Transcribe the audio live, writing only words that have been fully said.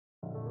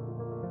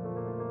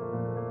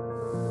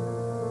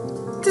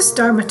This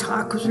Dharma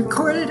talk was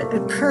recorded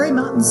at Prairie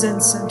Mountain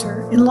Zen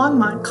Center in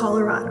Longmont,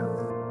 Colorado.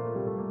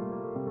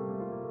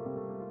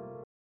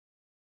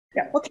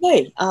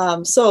 Okay,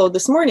 so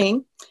this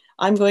morning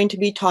I'm going to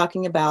be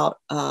talking about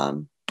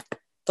the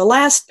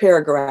last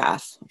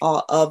paragraph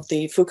of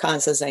the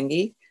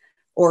Fukanzazengi,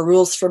 or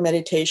Rules for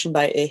Meditation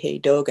by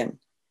Eihei Dogen.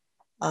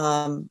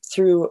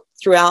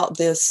 Throughout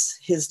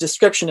his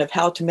description of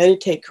how to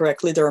meditate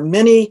correctly, there are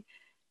many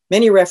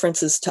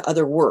references to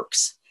other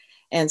works.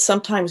 And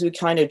sometimes we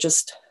kind of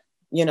just,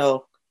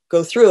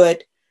 go through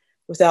it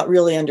without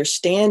really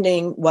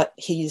understanding what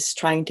he's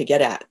trying to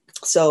get at.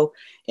 So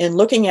in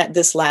looking at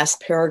this last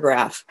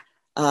paragraph,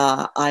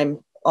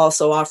 I'm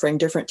also offering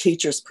different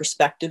teachers'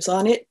 perspectives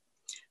on it.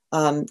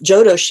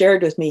 Jodo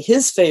shared with me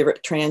his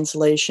favorite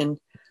translation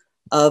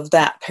of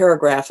that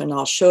paragraph, and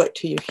I'll show it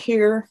to you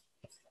here.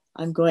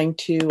 I'm going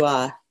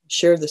to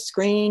share the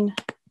screen.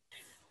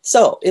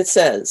 So it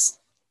says,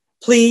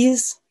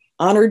 "Please,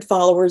 honored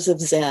followers of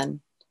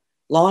Zen,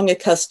 long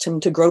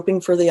accustomed to groping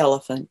for the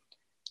elephant,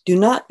 do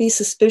not be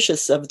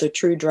suspicious of the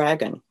true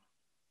dragon.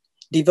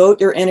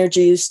 Devote your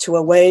energies to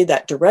a way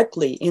that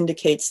directly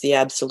indicates the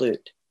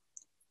absolute.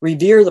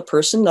 Revere the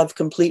person of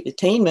complete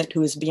attainment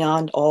who is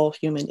beyond all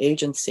human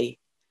agency.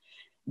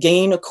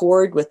 Gain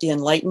accord with the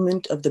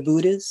enlightenment of the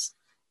Buddhas.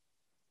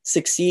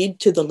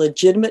 Succeed to the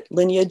legitimate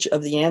lineage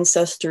of the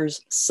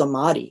ancestors'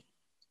 samadhi.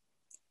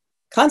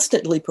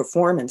 Constantly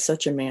perform in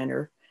such a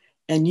manner,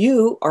 and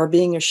you are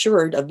being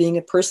assured of being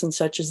a person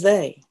such as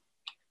they.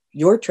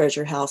 Your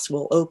treasure house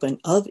will open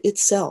of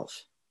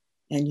itself,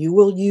 and you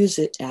will use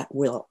it at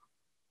will."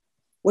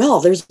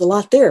 Well, there's a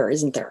lot there,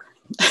 isn't there?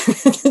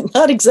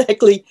 Not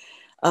exactly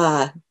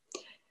all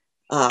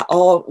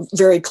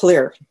very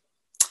clear.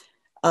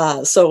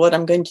 So what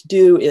I'm going to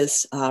do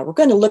is we're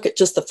going to look at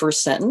just the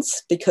first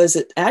sentence, because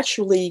it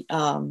actually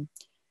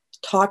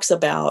talks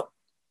about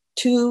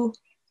two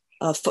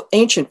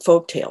ancient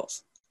folk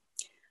tales.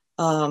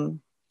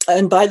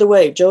 And by the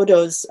way,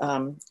 Jodo's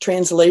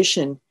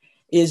translation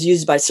is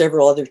used by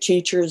several other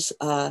teachers,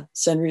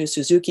 Senryu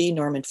Suzuki,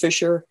 Norman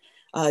Fisher,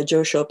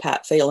 Josho,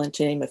 Pat Phelan,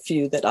 to name a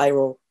few that I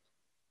will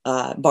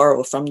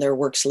borrow from their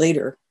works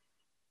later.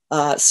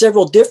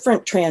 Several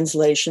different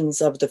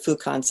translations of the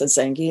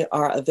Fukanzazengi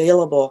are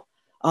available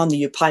on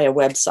the Upaya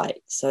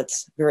website. So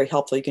it's very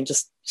helpful. You can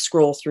just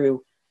scroll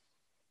through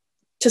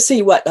to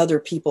see what other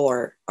people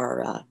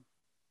are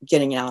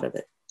getting out of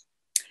it.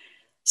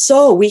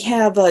 So we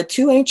have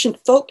two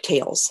ancient folk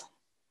tales,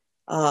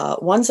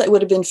 ones that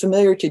would have been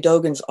familiar to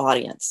Dogen's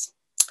audience.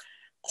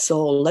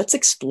 So let's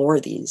explore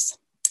these.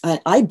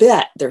 I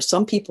bet there's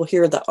some people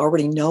here that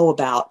already know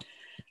about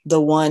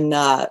the one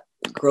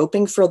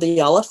groping for the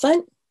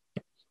elephant.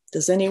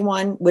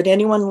 Would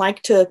anyone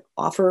like to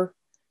offer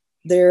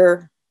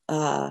their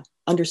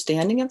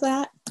understanding of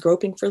that,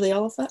 groping for the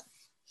elephant?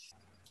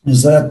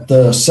 Is that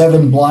the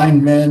 7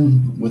 blind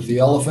men with the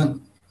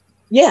elephant?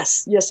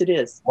 Yes, it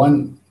is.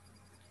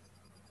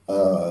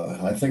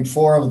 I think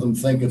 4 of them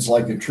think it's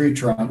like a tree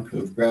trunk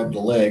who've grabbed a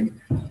leg.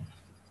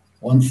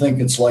 One think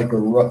it's like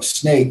a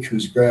snake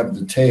who's grabbed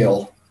the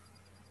tail.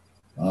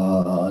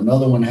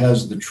 Another one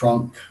has the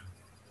trunk,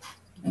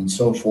 and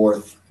so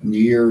forth, and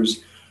the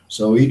ears.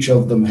 So each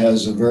of them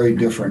has a very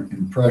different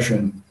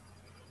impression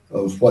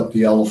of what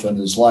the elephant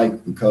is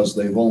like, because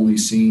they've only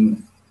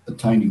seen a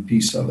tiny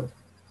piece of it.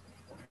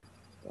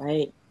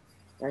 Right.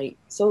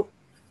 So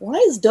why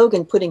is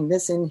Dogen putting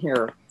this in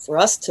here for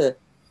us to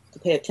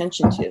pay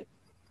attention to?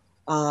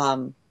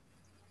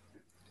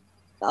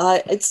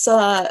 It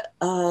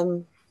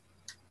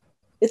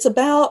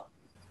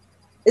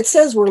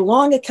says we're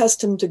long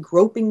accustomed to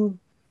groping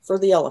for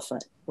the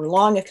elephant. We're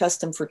long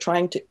accustomed for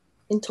trying to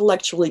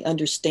intellectually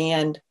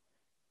understand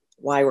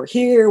why we're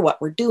here, what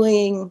we're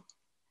doing.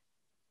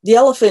 The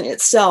elephant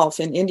itself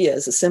in India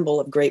is a symbol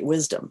of great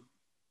wisdom.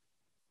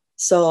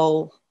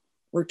 So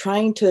we're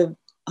trying to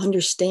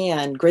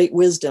understand great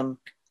wisdom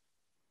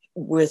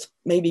with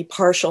maybe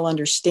partial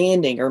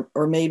understanding,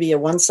 or maybe a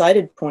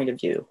one-sided point of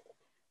view.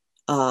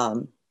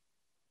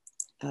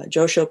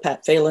 Josho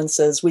Pat Phelan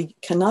says, we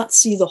cannot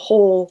see the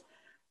whole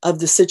of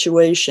the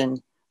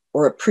situation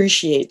or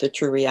appreciate the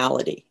true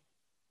reality.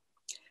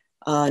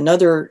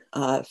 Another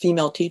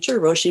female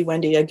teacher, Roshi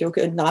Wendy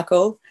Agyoka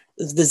Nako,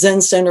 the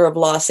Zen Center of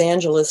Los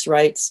Angeles,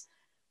 writes,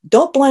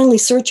 "Don't blindly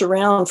search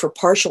around for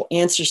partial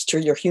answers to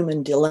your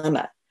human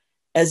dilemma,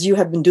 as you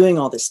have been doing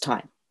all this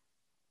time."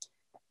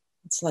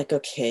 It's like,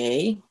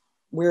 okay,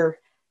 we're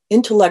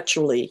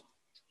intellectually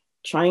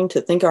trying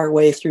to think our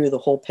way through the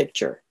whole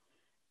picture,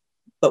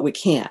 but we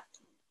can't.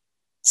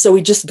 So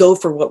we just go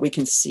for what we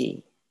can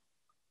see.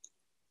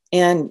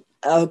 And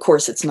of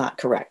course, it's not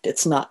correct.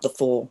 It's not the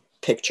full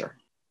picture.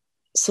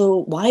 So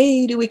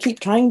why do we keep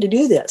trying to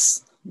do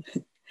this?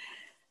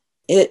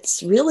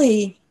 It's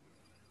really,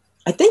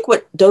 I think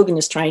what Dogen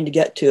is trying to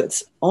get to,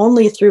 it's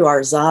only through our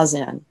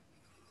Zazen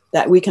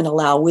that we can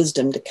allow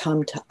wisdom to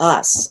come to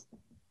us,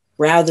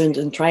 rather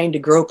than trying to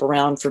grope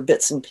around for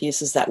bits and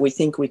pieces that we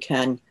think we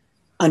can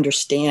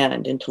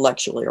understand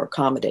intellectually or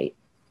accommodate.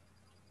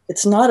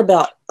 It's not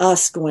about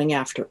us going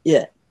after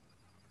it.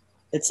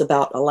 It's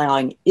about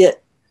allowing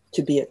it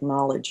to be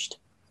acknowledged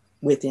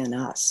within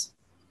us.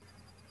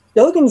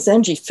 Dogen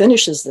Zenji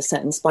finishes the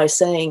sentence by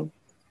saying,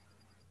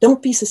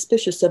 don't be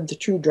suspicious of the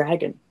true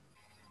dragon.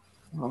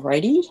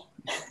 Alrighty,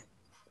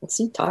 what's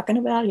he talking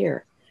about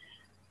here?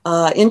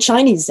 In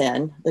Chinese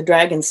Zen, the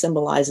dragon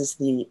symbolizes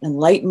the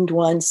enlightened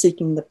one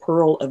seeking the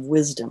pearl of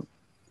wisdom.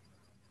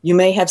 You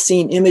may have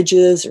seen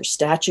images or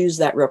statues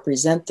that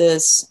represent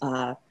this.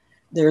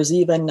 There's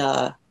even,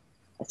 I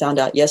found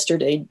out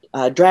yesterday,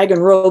 dragon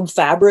robe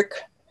fabric,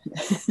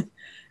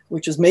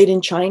 which was made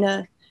in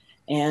China.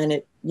 And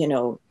it, you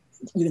know,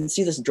 you can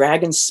see this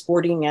dragon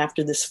sporting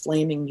after this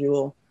flaming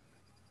jewel.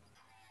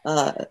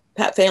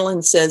 Pat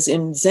Phelan says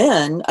in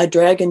Zen, a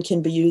dragon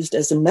can be used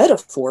as a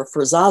metaphor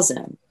for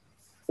Zazen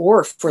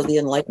or for the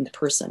enlightened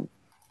person.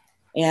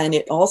 And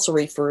it also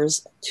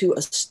refers to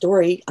a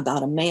story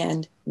about a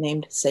man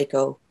named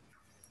Seiko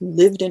who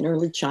lived in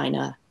early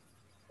China,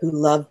 who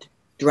loved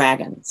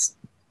dragons.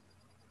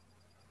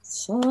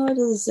 So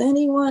does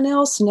anyone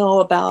else know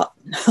about,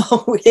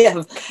 we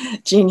have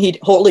Gene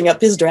holding up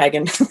his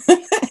dragon.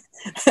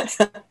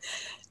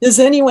 Does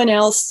anyone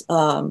else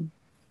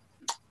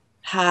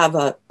have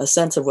a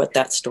sense of what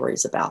that story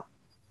is about?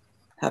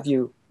 Have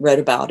you read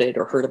about it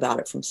or heard about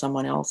it from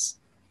someone else?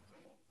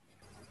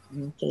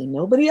 Okay,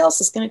 nobody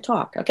else is going to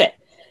talk. Okay,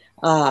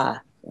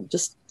 I'm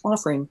just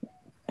offering.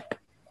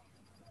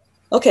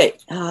 Okay,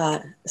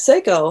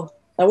 Seiko.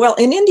 Well,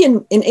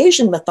 in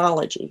Asian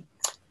mythology,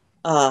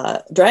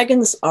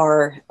 dragons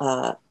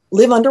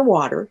live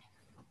underwater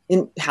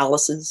in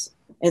palaces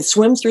and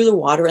swim through the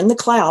water and the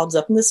clouds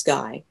up in the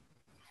sky.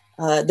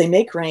 They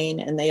make rain,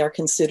 and they are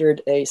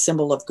considered a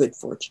symbol of good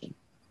fortune.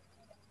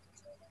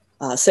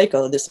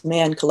 Seiko, this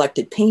man,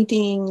 collected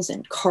paintings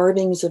and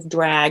carvings of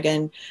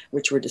dragon,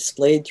 which were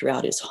displayed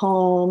throughout his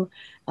home.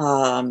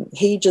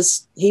 He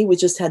just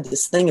had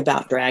this thing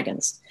about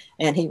dragons,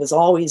 and he was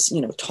always,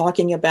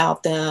 talking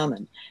about them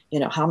and,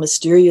 how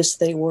mysterious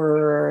they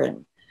were,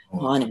 and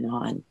on and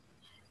on.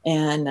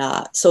 And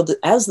so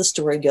as the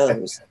story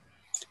goes,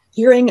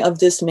 hearing of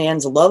this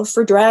man's love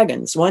for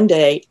dragons, one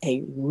day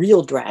a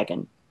real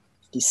dragon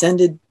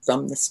descended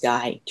from the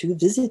sky to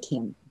visit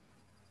him.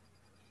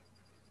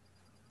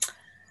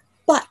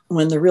 But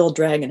when the real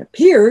dragon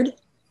appeared,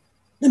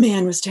 the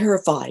man was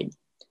terrified.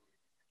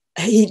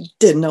 He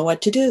didn't know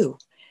what to do.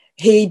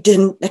 He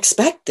didn't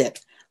expect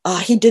it.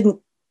 He didn't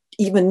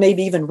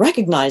even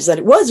recognize that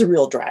it was a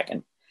real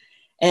dragon.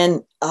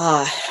 And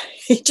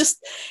he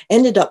just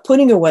ended up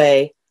putting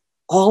away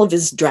all of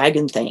his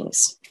dragon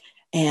things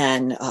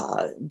and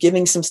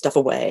giving some stuff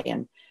away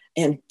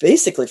and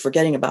basically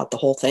forgetting about the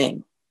whole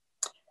thing.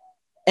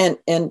 And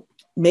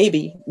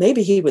maybe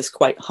he was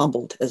quite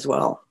humbled as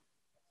well.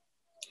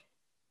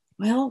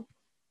 Well,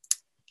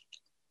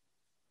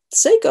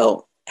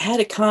 Seiko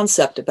had a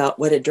concept about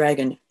what a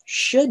dragon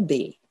should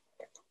be.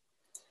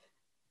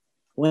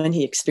 When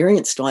he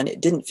experienced one,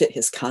 it didn't fit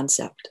his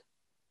concept.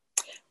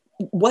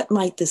 What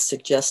might this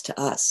suggest to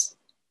us?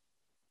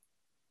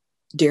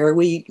 Dare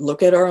we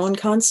look at our own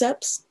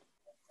concepts?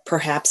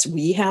 Perhaps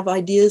we have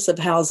ideas of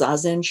how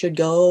Zazen should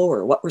go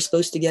or what we're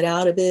supposed to get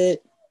out of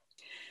it.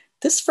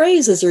 This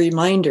phrase is a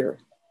reminder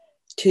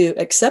to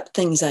accept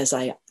things as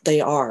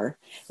they are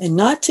and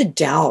not to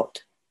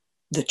doubt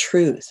the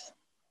truth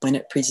when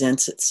it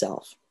presents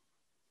itself.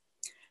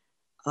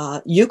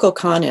 Yuko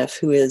Kanev,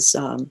 who is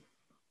a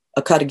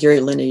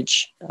Katagiri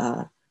lineage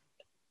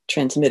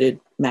transmitted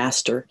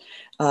master,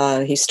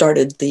 he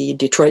started the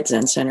Detroit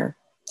Zen Center,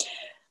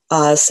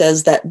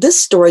 says that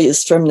this story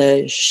is from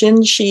the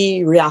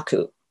Shinshi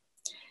Ryaku.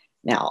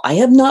 Now, I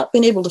have not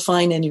been able to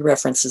find any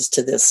references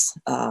to this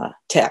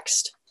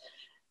text,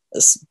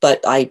 but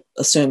I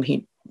assume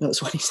he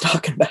knows what he's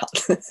talking about.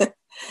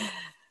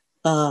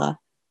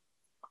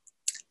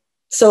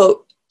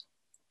 So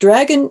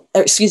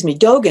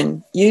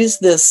Dogen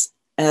used this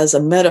as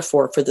a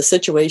metaphor for the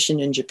situation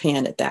in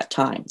Japan at that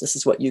time. This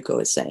is what Yuko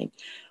is saying,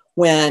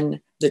 when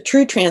the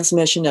true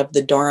transmission of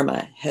the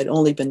Dharma had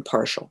only been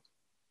partial.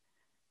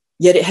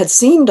 Yet it had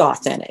seemed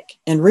authentic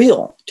and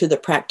real to the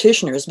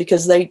practitioners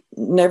because they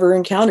never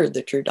encountered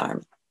the true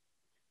Dharma.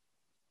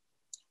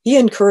 He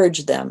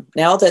encouraged them,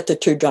 now that the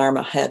true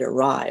Dharma had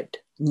arrived,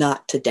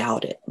 not to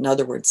doubt it. In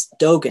other words,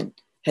 Dogen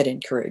had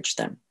encouraged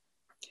them.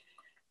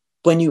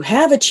 When you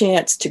have a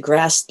chance to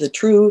grasp the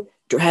true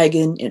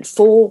dragon in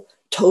full,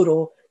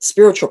 total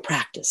spiritual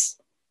practice,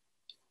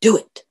 do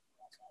it.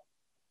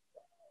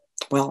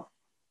 Well,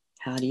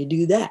 how do you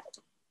do that?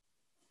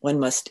 One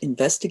must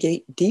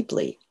investigate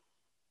deeply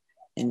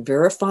and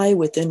verify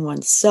within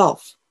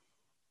oneself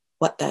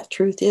what that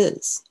truth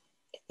is.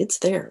 It's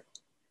there.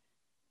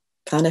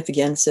 Kanev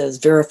again says,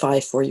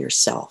 verify for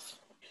yourself.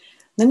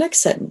 The next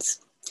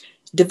sentence,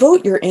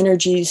 devote your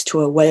energies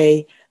to a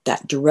way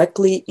that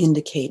directly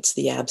indicates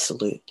the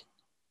absolute.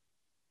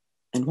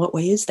 And what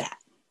way is that?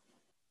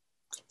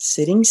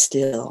 Sitting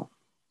still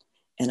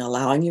and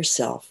allowing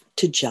yourself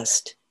to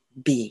just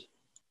be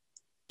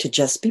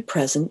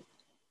present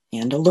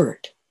and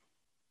alert.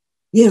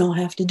 You don't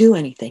have to do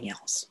anything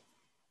else.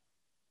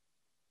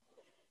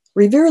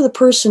 Revere the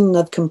person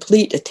of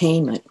complete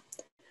attainment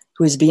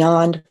who is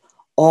beyond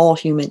all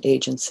human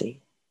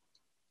agency.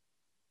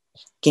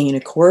 Gain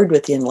accord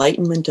with the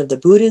enlightenment of the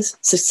Buddhas,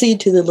 succeed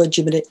to the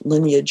legitimate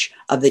lineage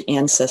of the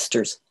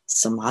ancestors'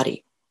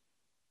 samadhi.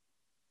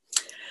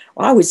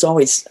 Well, I was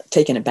always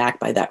taken aback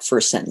by that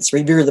first sentence.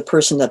 Revere the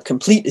person of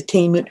complete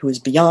attainment who is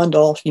beyond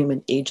all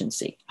human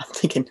agency. I'm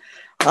thinking,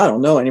 I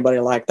don't know anybody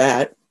like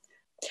that.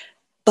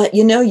 But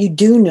you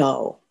do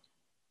know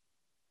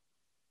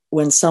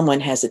when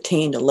someone has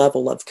attained a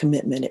level of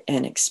commitment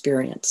and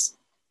experience.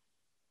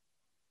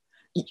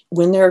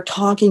 When they're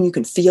talking, you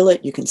can feel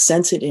it, you can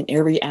sense it in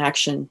every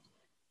action,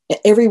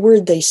 every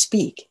word they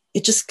speak.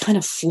 It just kind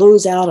of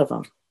flows out of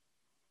them.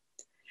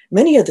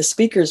 Many of the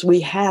speakers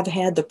we have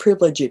had the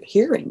privilege of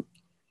hearing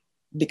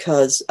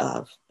because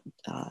of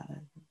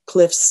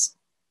Cliff's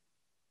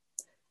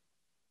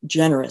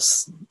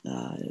generous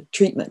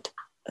treatment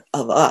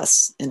of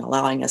us in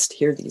allowing us to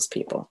hear these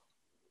people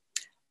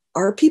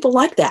are people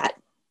like that.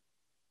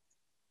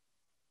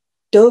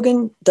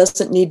 Dogen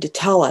doesn't need to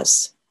tell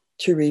us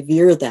to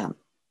revere them.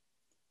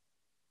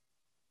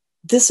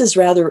 This is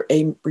rather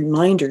a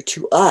reminder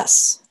to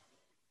us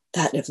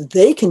that if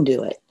they can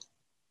do it,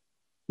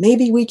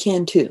 maybe we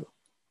can too.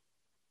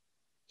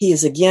 He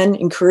is again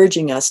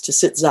encouraging us to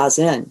sit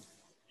zazen,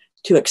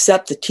 to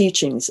accept the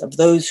teachings of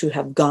those who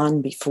have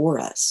gone before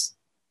us.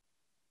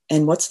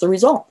 And what's the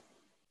result?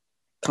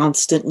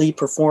 Constantly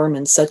perform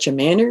in such a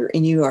manner,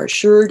 and you are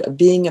assured of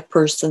being a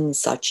person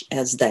such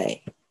as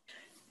they.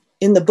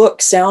 In the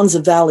book Sounds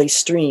of Valley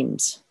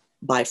Streams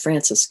by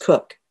Francis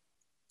Cook,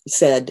 he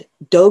said,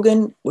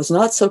 Dogen was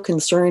not so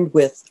concerned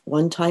with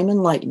one-time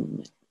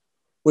enlightenment,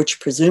 which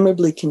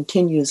presumably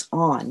continues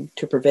on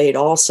to pervade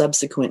all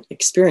subsequent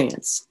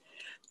experience,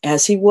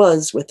 as he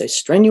was with a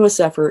strenuous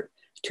effort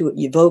to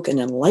evoke an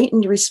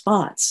enlightened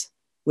response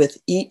with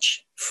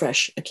each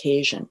fresh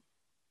occasion.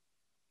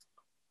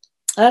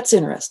 That's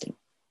interesting.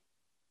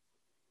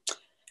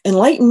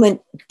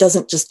 Enlightenment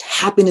doesn't just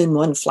happen in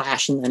one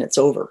flash and then it's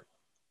over.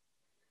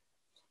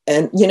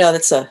 And,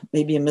 that's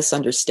maybe a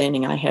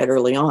misunderstanding I had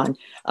early on.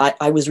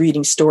 I was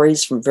reading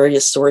stories from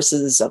various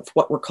sources of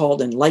what were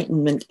called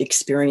enlightenment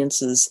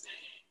experiences.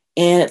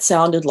 And it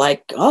sounded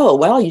like, oh,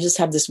 well, you just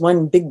have this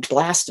one big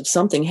blast of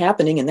something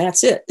happening and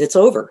that's it. It's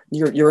over.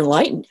 You're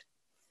enlightened.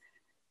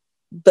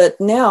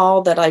 But now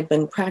that I've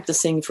been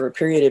practicing for a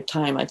period of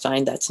time, I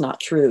find that's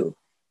not true.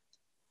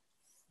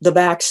 The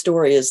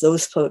backstory is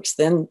those folks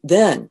then,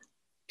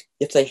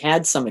 if they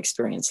had some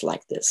experience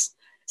like this,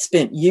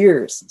 spent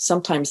years,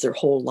 sometimes their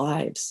whole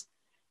lives,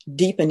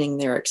 deepening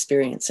their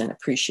experience and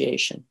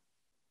appreciation.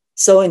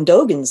 So in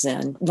Dogen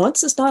Zen,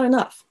 once is not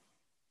enough.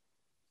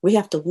 We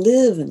have to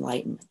live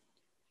enlightenment,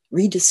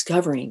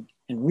 rediscovering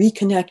and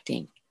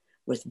reconnecting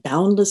with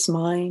boundless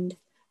mind,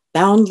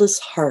 boundless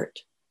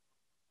heart,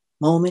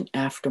 moment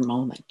after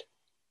moment.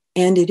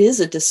 And it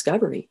is a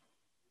discovery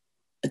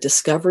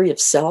of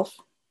self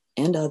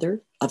and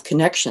other, of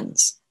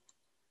connections,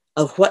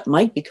 of what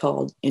might be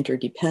called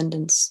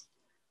interdependence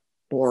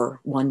or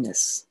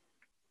oneness.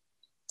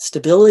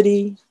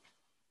 Stability,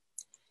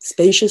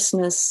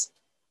 spaciousness,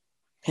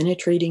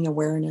 penetrating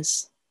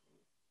awareness.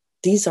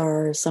 These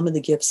are some of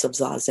the gifts of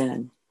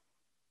Zazen.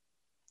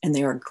 And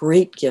they are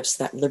great gifts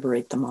that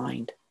liberate the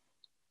mind.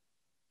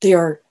 They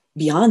are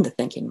beyond the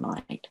thinking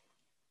mind.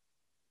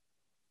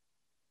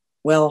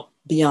 Well,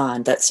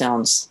 beyond, that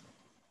sounds,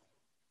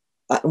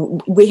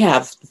 we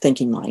have the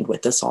thinking mind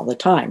with us all the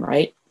time,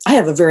 right? I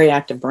have a very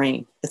active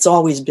brain. It's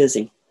always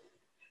busy.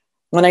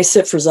 When I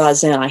sit for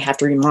Zazen, I have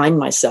to remind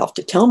myself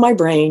to tell my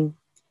brain,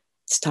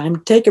 it's time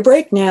to take a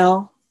break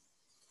now.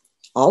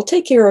 I'll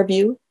take care of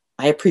you.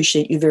 I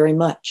appreciate you very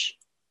much.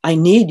 I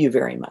need you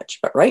very much.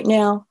 But right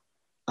now,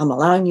 I'm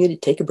allowing you to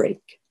take a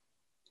break.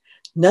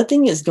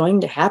 Nothing is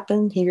going to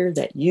happen here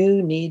that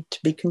you need to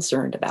be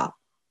concerned about.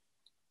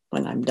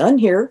 When I'm done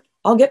here,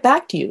 I'll get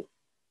back to you.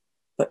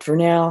 But for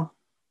now,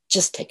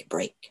 just take a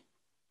break.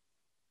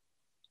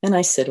 And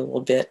I sit a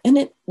little bit, and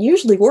it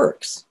usually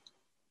works.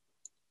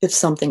 If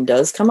something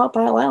does come up,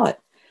 I allow it.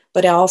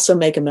 But I also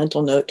make a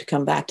mental note to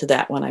come back to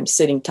that when I'm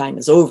sitting time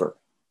is over.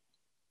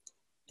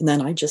 And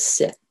then I just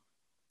sit.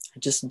 I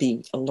just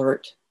be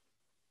alert,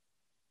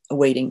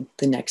 awaiting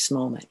the next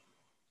moment.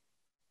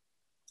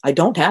 I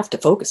don't have to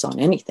focus on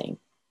anything.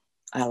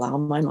 I allow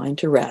my mind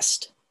to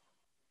rest.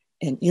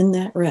 And in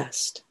that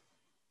rest,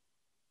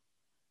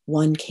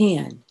 one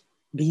can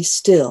be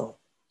still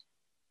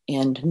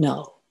and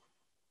know.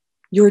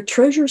 Your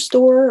treasure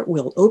store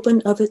will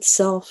open of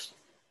itself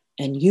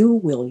and you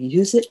will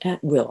use it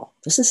at will.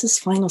 This is his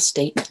final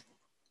statement.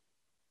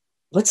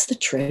 What's the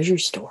treasure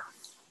store?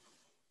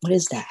 What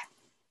is that?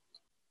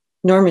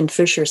 Norman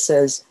Fisher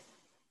says,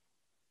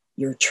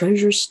 your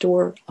treasure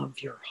store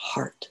of your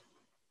heart.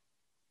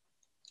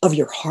 Of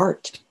your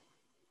heart.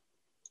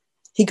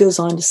 He goes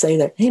on to say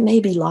that it may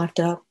be locked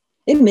up.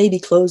 It may be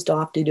closed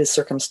off due to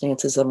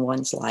circumstances of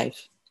one's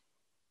life.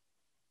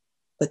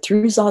 But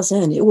through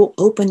Zazen, it will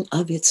open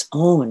of its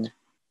own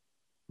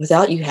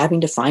without you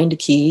having to find a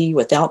key,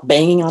 without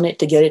banging on it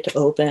to get it to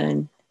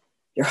open.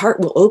 Your heart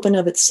will open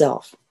of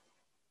itself.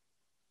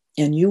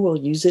 and you will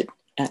use it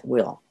at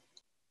will.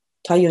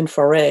 Taiyun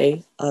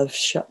Farai of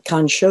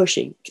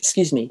Kanshoji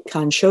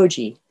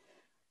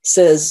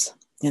says,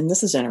 and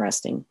this is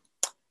interesting,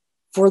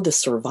 for the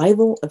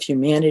survival of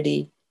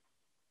humanity,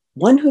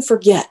 one who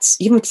forgets,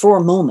 even for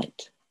a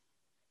moment,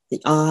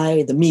 the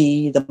I, the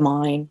me, the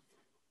mine,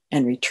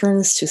 and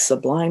returns to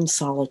sublime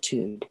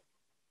solitude,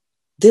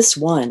 this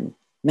one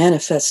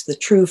manifests the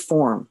true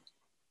form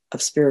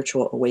of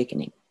spiritual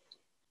awakening.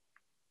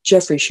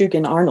 Jeffrey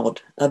Shugan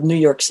Arnold of New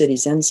York City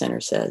Zen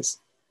Center says,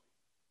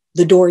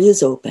 the door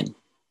is open.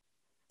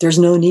 There's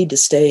no need to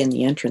stay in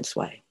the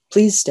entranceway.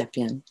 Please step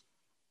in.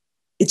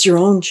 It's your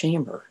own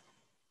chamber.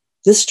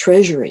 This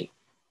treasury,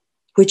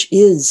 which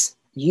is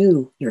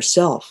you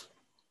yourself,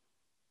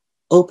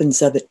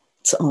 opens of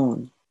its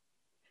own.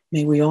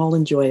 May we all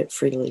enjoy it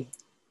freely.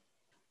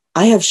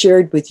 I have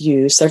shared with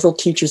you several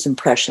teachers'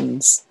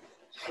 impressions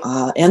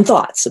and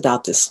thoughts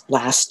about this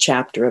last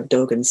chapter of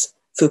Dogen's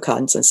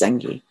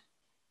Fukanzazengi.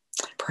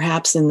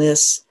 Perhaps in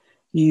this,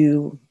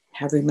 you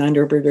have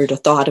remembered a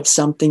thought of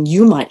something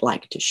you might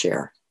like to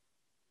share.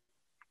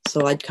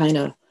 So I'd kind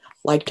of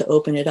like to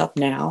open it up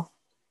now,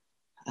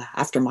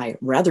 after my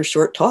rather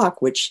short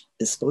talk, which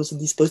is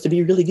supposed to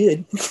be really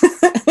good,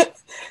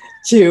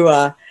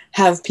 to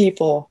have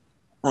people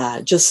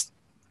just,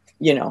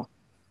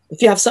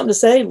 if you have something to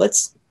say,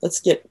 let's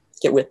get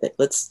with it.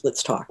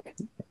 Let's talk.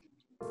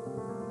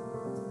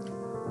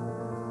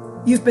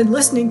 You've been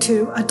listening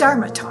to a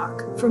Dharma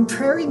talk from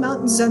Prairie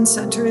Mountain Zen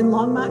Center in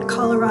Longmont,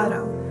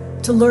 Colorado.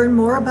 To learn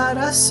more about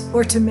us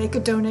or to make a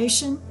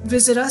donation,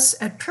 visit us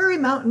at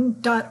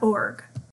prairiemountain.org.